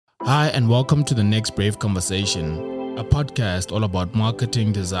Hi, and welcome to the Next Brave Conversation, a podcast all about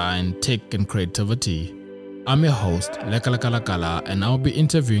marketing, design, tech, and creativity. I'm your host, Lekala, and I'll be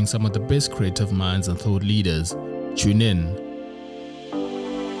interviewing some of the best creative minds and thought leaders. Tune in.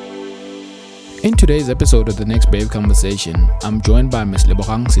 In today's episode of the Next Brave Conversation, I'm joined by Ms.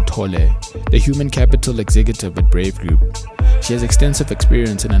 Sethole, the Human Capital Executive at Brave Group. She has extensive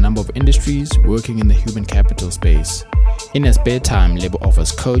experience in a number of industries, working in the human capital space. In her spare time, Lebo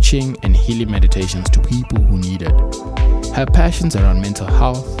offers coaching and healing meditations to people who need it. Her passions are around mental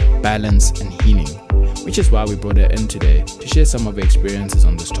health, balance, and healing, which is why we brought her in today to share some of her experiences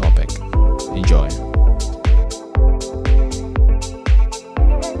on this topic. Enjoy.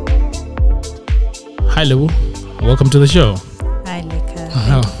 Hi, Lebo. Welcome to the show. Hi, Leka.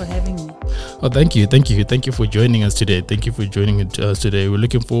 Thank you for having me. Oh, thank you. Thank you for joining us today. We're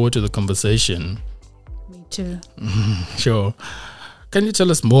looking forward to the conversation. Me too. Sure. Can you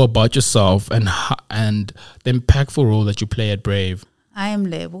tell us more about yourself and the impactful role that you play at Brave? I am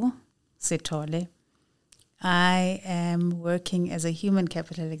Lebo Sethole. I am working as a human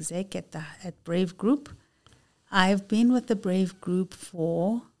capital exec at Brave Group. I've been with the Brave Group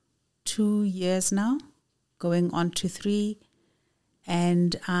for 2 years now, going on to 3.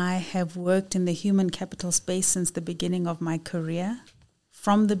 And I have worked in the human capital space since the beginning of my career.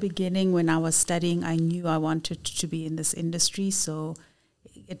 From the beginning, when I was studying, I knew I wanted to be in this industry. So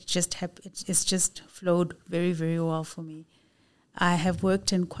it's just flowed very, very well for me. I have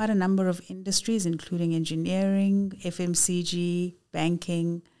worked in quite a number of industries, including engineering, FMCG,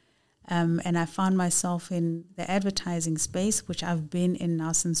 banking, and I found myself in the advertising space, which I've been in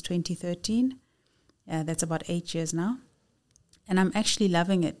now since 2013. That's about 8 years now. And I'm actually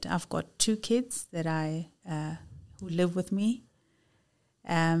loving it. I've got 2 kids that who live with me.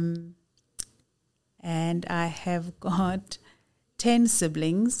 And I have got 10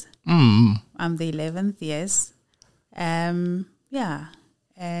 siblings. I'm the 11th, yes. And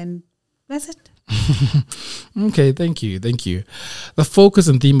that's it. Okay, thank you. The focus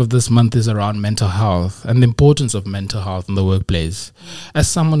and theme of this month is around mental health and the importance of mental health in the workplace. As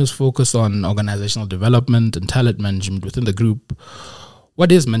someone who's focused on organizational development and talent management within the group,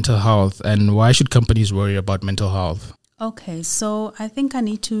 what is mental health and why should companies worry about mental health? Okay, so I think I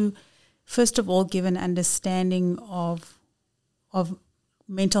need to, first of all, give an understanding of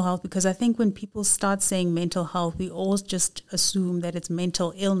mental health, because I think when people start saying mental health, we all just assume that it's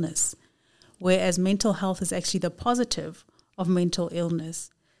mental illness, whereas mental health is actually the positive of mental illness.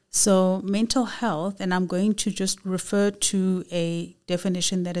 So mental health, and I'm going to just refer to a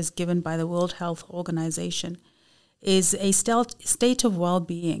definition that is given by the World Health Organization, is a state of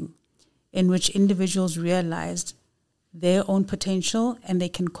well-being in which individuals realize their own potential and they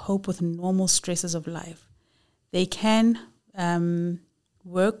can cope with normal stresses of life. They can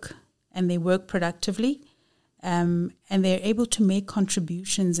work, and they work productively, and they're able to make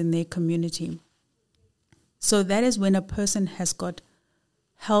contributions in their community. So that is when a person has got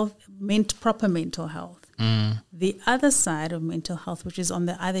proper mental health. The other side of mental health, which is on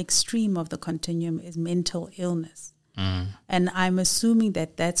the other extreme of the continuum, is mental illness. And I'm assuming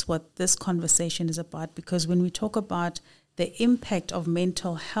that that's what this conversation is about, because when we talk about the impact of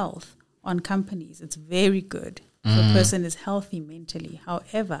mental health on companies, it's very good if a person is healthy mentally.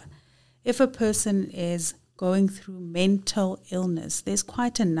 However, if a person is going through mental illness, there's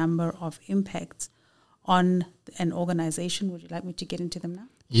quite a number of impacts on an organization. Would you like me to get into them now?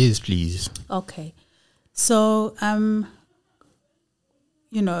 Yes, please. Okay. So,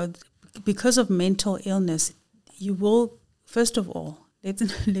 because of mental illness, you will, first of all,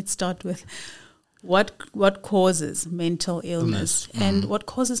 let's start with what causes mental illness. And what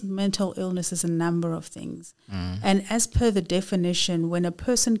causes mental illness is a number of things. And as per the definition, when a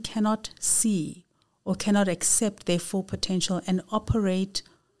person cannot see or cannot accept their full potential and operate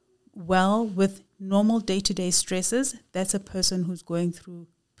well with normal day-to-day stresses, that's a person who's going through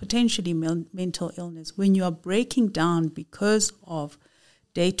potentially mental illness. When you are breaking down because of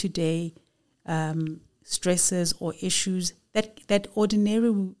day-to-day stresses or issues that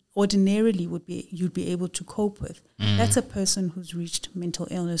ordinarily you'd be able to cope with, that's a person who's reached mental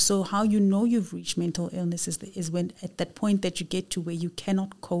illness. So how you know you've reached mental illness is when at that point that you get to where you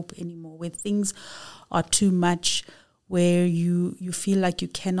cannot cope anymore, where things are too much, where you feel like you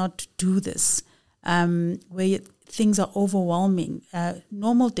cannot do this, where things are overwhelming.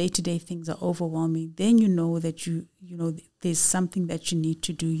 Normal day-to-day things are overwhelming. Then you know that you know there's something that you need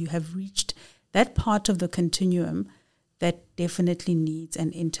to do. You have reached that part of the continuum that definitely needs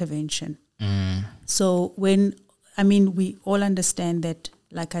an intervention. So we all understand that,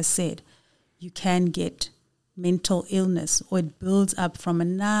 like I said, you can get mental illness, or it builds up from a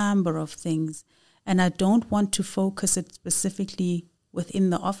number of things. And I don't want to focus it specifically within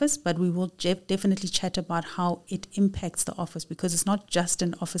the office, but we will definitely chat about how it impacts the office, because it's not just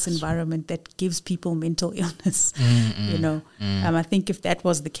an office environment that gives people mental illness. You know, I think if that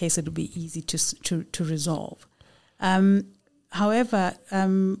was the case, it would be easy to resolve. However,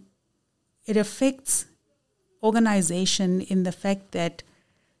 it affects organization in the fact that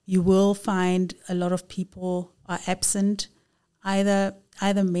you will find a lot of people are absent, either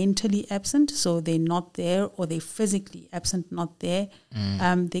mentally absent, so they're not there, or they're physically absent, not there.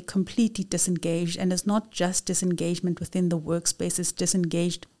 They're completely disengaged, and it's not just disengagement within the workspace, it's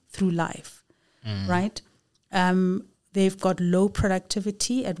disengaged through life, right? They've got low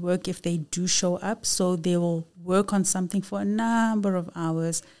productivity at work if they do show up, so they will work on something for a number of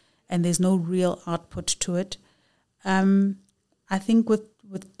hours, and there's no real output to it. I think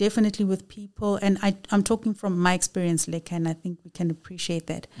definitely with people, and I'm talking from my experience, Leka, and I think we can appreciate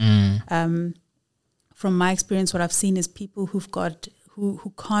that. From my experience, what I've seen is people who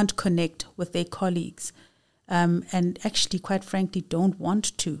can't connect with their colleagues, and actually, quite frankly, don't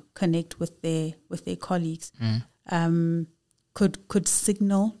want to connect with their colleagues, could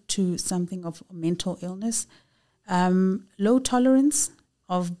signal to something of mental illness. Low tolerance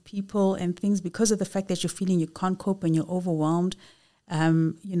of people and things because of the fact that you're feeling you can't cope and you're overwhelmed.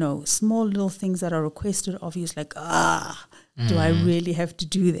 Small little things that are requested of you is like, do I really have to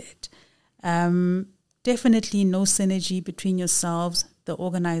do that? Definitely no synergy between yourselves, the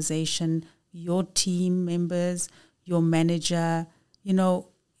organization, your team members, your manager,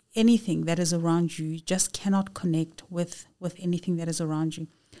 anything that is around you. You just cannot connect with anything that is around you.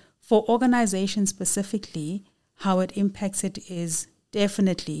 For organizations specifically, how it impacts it is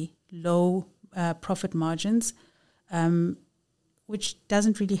definitely low profit margins, which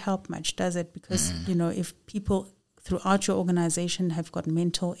doesn't really help much, does it? Because, if people throughout your organization have got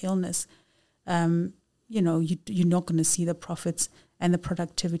mental illness, you're not going to see the profits and the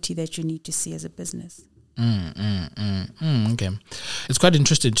productivity that you need to see as a business. Okay. It's quite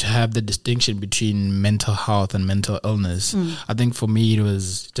interesting to have the distinction between mental health and mental illness. I think for me, it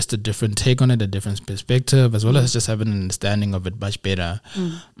was just a different take on it, a different perspective, as well as just having an understanding of it much better.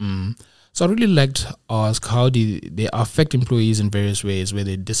 So I really like to ask, how do they affect employees in various ways, where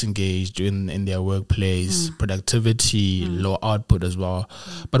they disengage in their workplace, productivity, low output as well.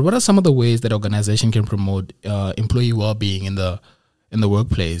 But what are some of the ways that organization can promote employee well-being in the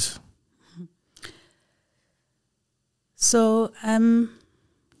workplace? So,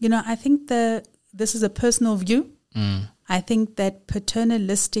 I think this is a personal view. I think that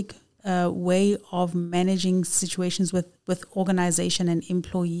paternalistic way of managing situations with organization and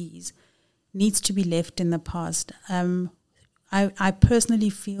employees needs to be left in the past. I personally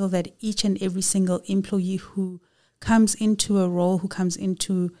feel that each and every single employee who comes into a role, who comes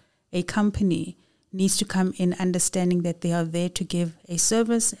into a company, needs to come in understanding that they are there to give a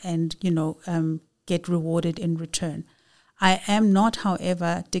service and, get rewarded in return. I am not,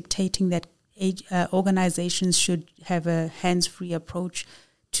 however, dictating that organizations should have a hands-free approach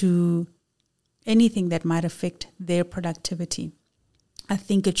to anything that might affect their productivity. I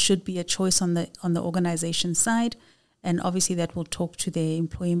think it should be a choice on the organization side, and obviously that will talk to their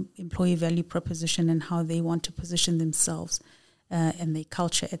employee value proposition and how they want to position themselves and their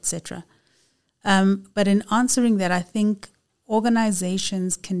culture, etc. But in answering that, I think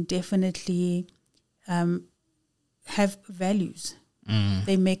organizations can definitely have values.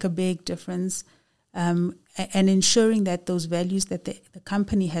 They make a big difference, and ensuring that those values that the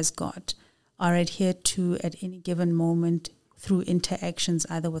company has got are adhered to at any given moment through interactions,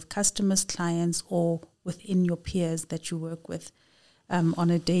 either with customers, clients, or within your peers that you work with on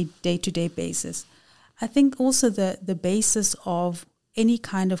a day-to-day basis. I think also the basis of any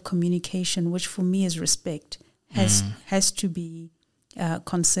kind of communication, which for me is respect, has to be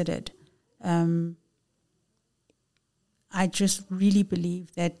considered. I just really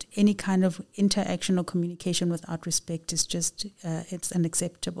believe that any kind of interaction or communication without respect is just, it's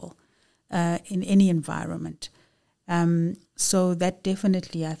unacceptable in any environment. So that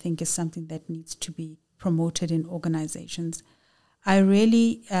definitely, I think, is something that needs to be promoted in organizations. I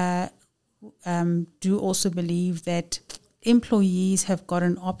really do also believe that employees have got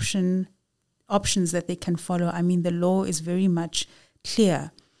an options that they can follow. I mean, the law is very much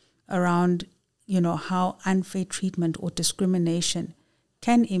clear around how unfair treatment or discrimination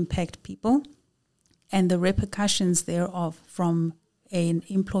can impact people and the repercussions thereof from an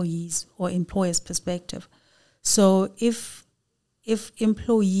employee's or employer's perspective. So if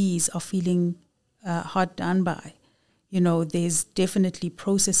employees are feeling hard done by, there's definitely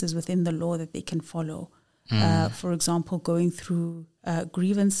processes within the law that they can follow For example, going through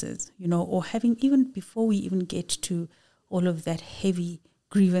grievances, or having, even before we even get to all of that heavy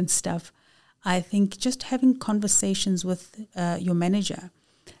grievance stuff, I think just having conversations with your manager.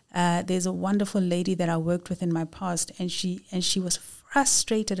 There's a wonderful lady that I worked with in my past, and she was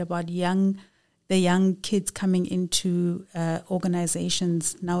frustrated about the young kids coming into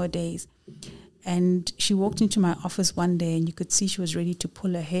organizations nowadays. And she walked into my office one day, and you could see she was ready to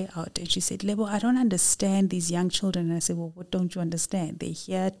pull her hair out. And she said, Lebo, I don't understand these young children. And I said, well, what don't you understand? They're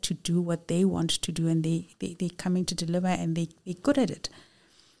here to do what they want to do, and they're coming to deliver, and they're good at it.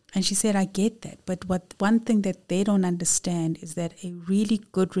 And she said, I get that. But one thing that they don't understand is that a really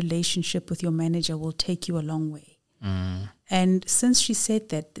good relationship with your manager will take you a long way. Mm. And since she said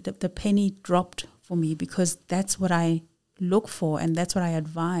that, the penny dropped for me, because that's what I look for, and that's what I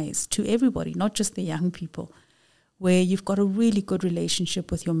advise to everybody, not just the young people, where you've got a really good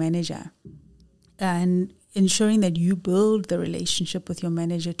relationship with your manager, and ensuring that you build the relationship with your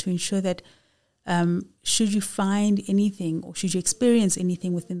manager to ensure that should you find anything, or should you experience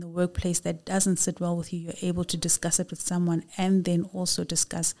anything within the workplace that doesn't sit well with you, you're able to discuss it with someone, and then also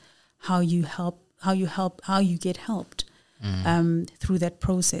discuss how you get helped through that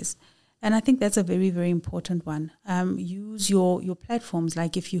process. And I think that's a very, very important one. Use your platforms,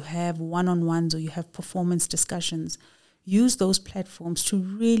 like if you have one-on-ones or you have performance discussions, use those platforms to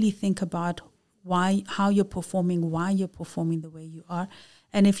really think about how you're performing, why you're performing the way you are.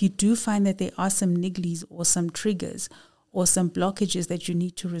 And if you do find that there are some nigglies or some triggers or some blockages that you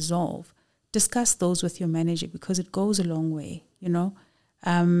need to resolve, discuss those with your manager, because it goes a long way,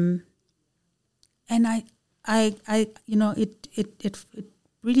 And it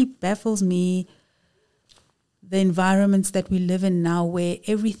really baffles me, the environments that we live in now, where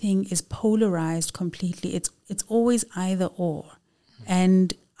everything is polarized completely. It's always either or.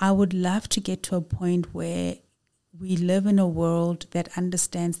 And I would love to get to a point where we live in a world that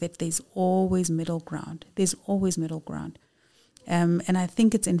understands that there's always middle ground. There's always middle ground. And I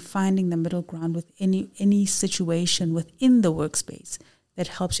think it's in finding the middle ground with any situation within the workspace that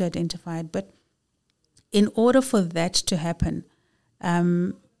helps you identify it. But in order for that to happen,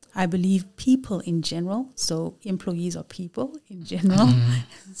 I believe people in general, so employees are people in general,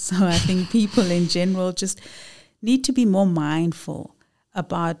 so I think people in general just need to be more mindful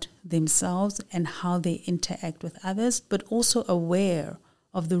about themselves and how they interact with others, but also aware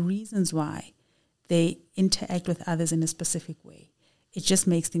of the reasons why they interact with others in a specific way. It just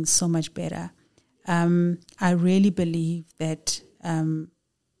makes things so much better. I really believe that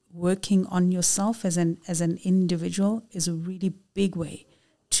working on yourself as an individual is a really big way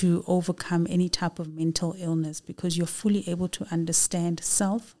to overcome any type of mental illness, because you're fully able to understand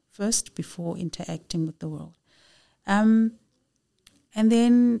self first before interacting with the world. And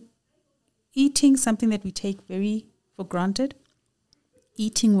then eating, something that we take very for granted,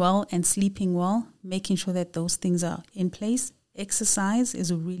 eating well and sleeping well, making sure that those things are in place. Exercise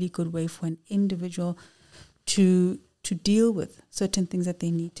is a really good way for an individual to deal with certain things that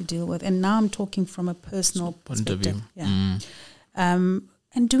they need to deal with. And now I'm talking from a personal perspective. Yeah.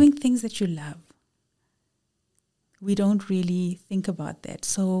 And doing things that you love. We don't really think about that.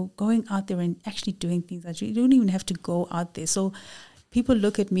 So going out there and actually doing things that you don't even have to go out there. So people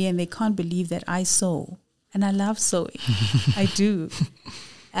look at me and they can't believe that I sew. And I love sewing. I do.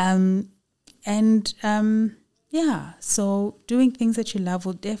 So doing things that you love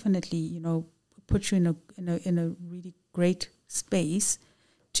will definitely, put you in a really great space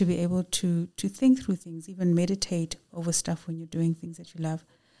to be able to think through things, even meditate over stuff when you're doing things that you love.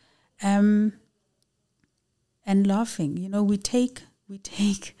 And laughing, we take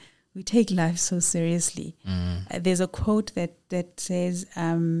life so seriously. There's a quote that says,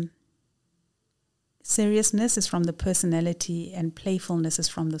 seriousness is from the personality and playfulness is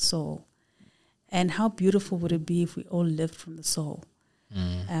from the soul. And how beautiful would it be if we all lived from the soul?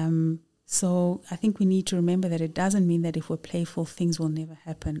 So I think we need to remember that it doesn't mean that if we're playful, things will never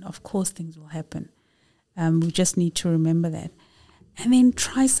happen. Of course, things will happen. We just need to remember that. And then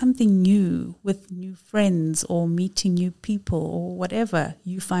try something new with new friends or meeting new people or whatever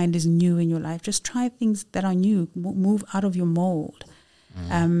you find is new in your life. Just try things that are new. Move out of your mold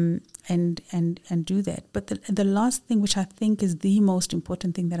and do that. But the last thing, which I think is the most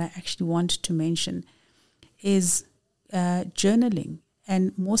important thing that I actually want to mention, is journaling.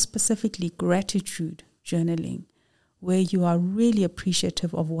 And more specifically, gratitude journaling, where you are really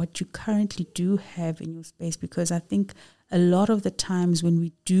appreciative of what you currently do have in your space. Because I think a lot of the times when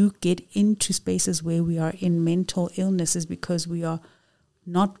we do get into spaces where we are in mental illness is because we are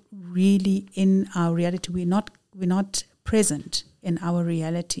not really in our reality. We're not present in our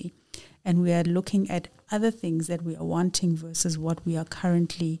reality. And we are looking at other things that we are wanting versus what we are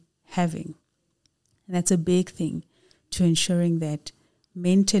currently having. And that's a big thing to ensuring that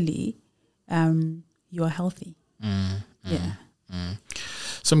mentally you are healthy.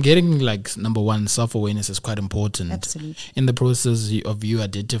 So I'm getting like, number one, self-awareness is quite important. Absolutely. In the process of you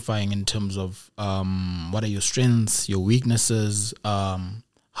identifying in terms of what are your strengths, your weaknesses,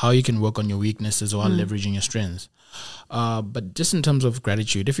 how you can work on your weaknesses while leveraging your strengths. But just in terms of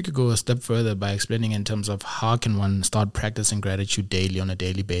gratitude, if you could go a step further by explaining in terms of how can one start practicing gratitude daily on a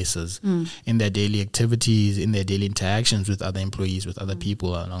daily basis, in their daily activities, in their daily interactions with other employees, with other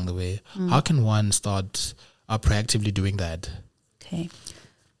people along the way. How can one start proactively doing that? Okay.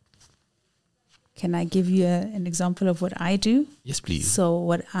 Can I give you an example of what I do? Yes, please. So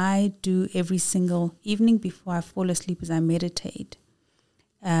what I do every single evening before I fall asleep is I meditate.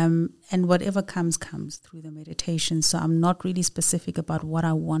 And whatever comes through the meditation. So I'm not really specific about what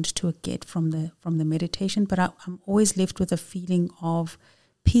I want to get from the meditation, but I'm always left with a feeling of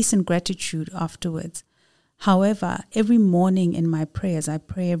peace and gratitude afterwards. However, every morning in my prayers, I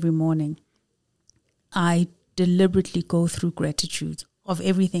pray every morning, I deliberately go through gratitude of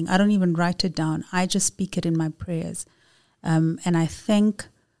everything. I don't even write it down. I just speak it in my prayers. And I thank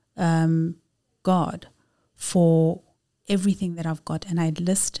God for everything that I've got, and I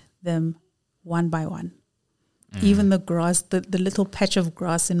list them one by one. Even the grass, the little patch of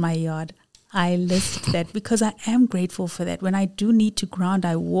grass in my yard, I list that because I am grateful for that. When I do need to ground,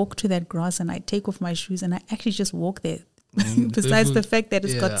 I walk to that grass and I take off my shoes and I actually just walk there. Besides the fact that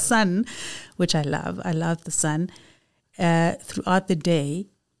it's got sun, which I love the sun, throughout the day,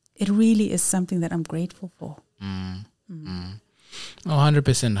 it really is something that I'm grateful for. Oh,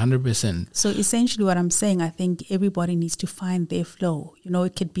 100%. So essentially what I'm saying, I think everybody needs to find their flow. You know,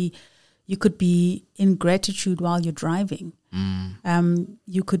 you could be in gratitude while you're driving.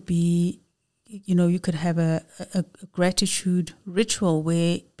 You could be, you could have a gratitude ritual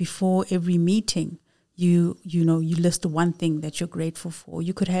where before every meeting, you list one thing that you're grateful for.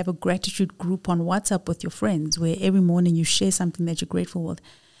 You could have a gratitude group on WhatsApp with your friends where every morning you share something that you're grateful with.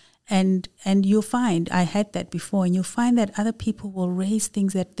 And you'll find, I had that before, and you'll find that other people will raise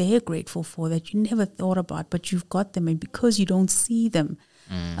things that they're grateful for that you never thought about, but you've got them. And because you don't see them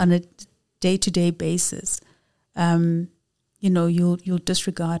on a day-to-day basis, you'll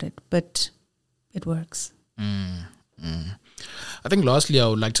disregard it, but it works. I think lastly, I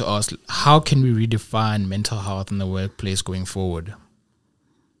would like to ask, how can we redefine mental health in the workplace going forward?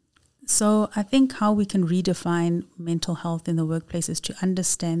 So I think how we can redefine mental health in the workplace is to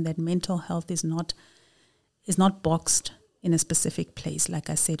understand that mental health is not boxed in a specific place, like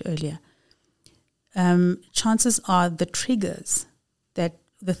I said earlier. Chances are the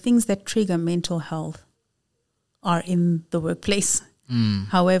things that trigger mental health are in the workplace.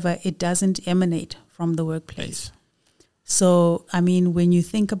 However, it doesn't emanate from the workplace. So, I mean, when you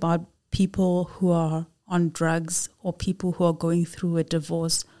think about people who are on drugs or people who are going through a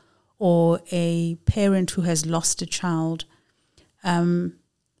divorce or a parent who has lost a child,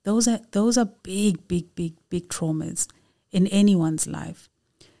 those are big traumas in anyone's life.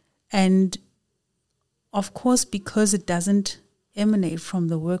 And of course, because it doesn't emanate from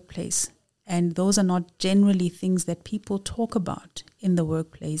the workplace, and those are not generally things that people talk about in the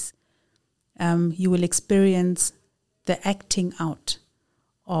workplace, you will experience the acting out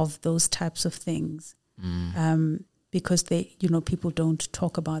of those types of things. Because people don't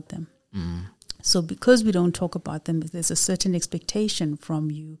talk about them. So because we don't talk about them, there's a certain expectation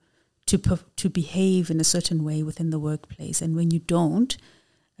from you to behave in a certain way within the workplace. And when you don't,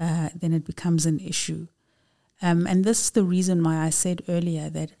 then it becomes an issue. And this is the reason why I said earlier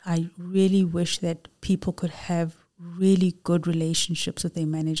that I really wish that people could have really good relationships with their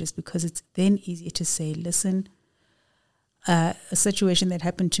managers, because it's then easier to say, listen, a situation that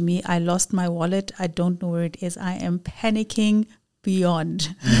happened to me, I lost my wallet, I don't know where it is, I am panicking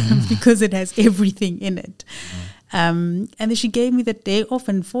beyond because it has everything in it. And then she gave me the day off,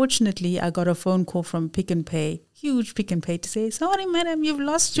 and fortunately I got a phone call from Pick n Pay, huge Pick n Pay, to say, sorry madam, you've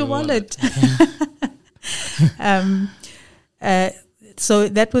lost your wallet. So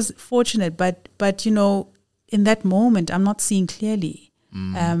that was fortunate, but in that moment I'm not seeing clearly.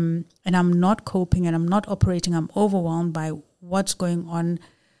 And I'm not coping and I'm not operating. I'm overwhelmed by what's going on,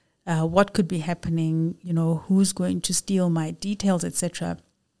 what could be happening, who's going to steal my details, etc.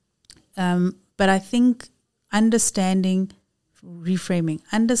 But I think reframing,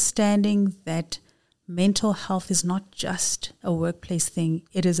 understanding that mental health is not just a workplace thing,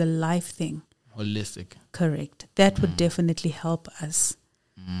 it is a life thing. Holistic. Correct. That would definitely help us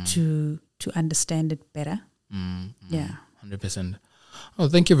to understand it better. Yeah. 100%. Oh,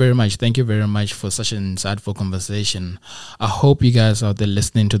 thank you very much. Thank you very much for such an insightful conversation. I hope you guys out there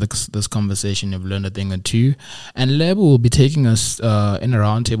listening to this conversation have learned a thing or two. And Lebo will be taking us in a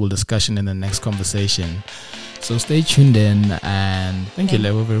roundtable discussion in the next conversation. So stay tuned in, and thank you,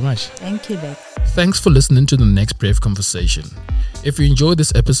 Lebo, very much. Thank you, Beck. Thanks for listening to the Next Brave Conversation. If you enjoyed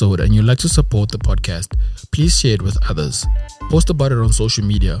this episode and you'd like to support the podcast, please share it with others, post about it on social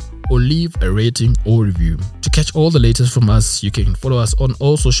media, or leave a rating or review. To catch all the latest from us, you can follow us on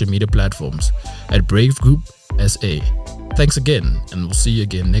all social media platforms at Brave Group SA. Thanks again, and we'll see you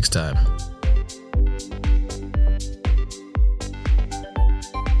again next time.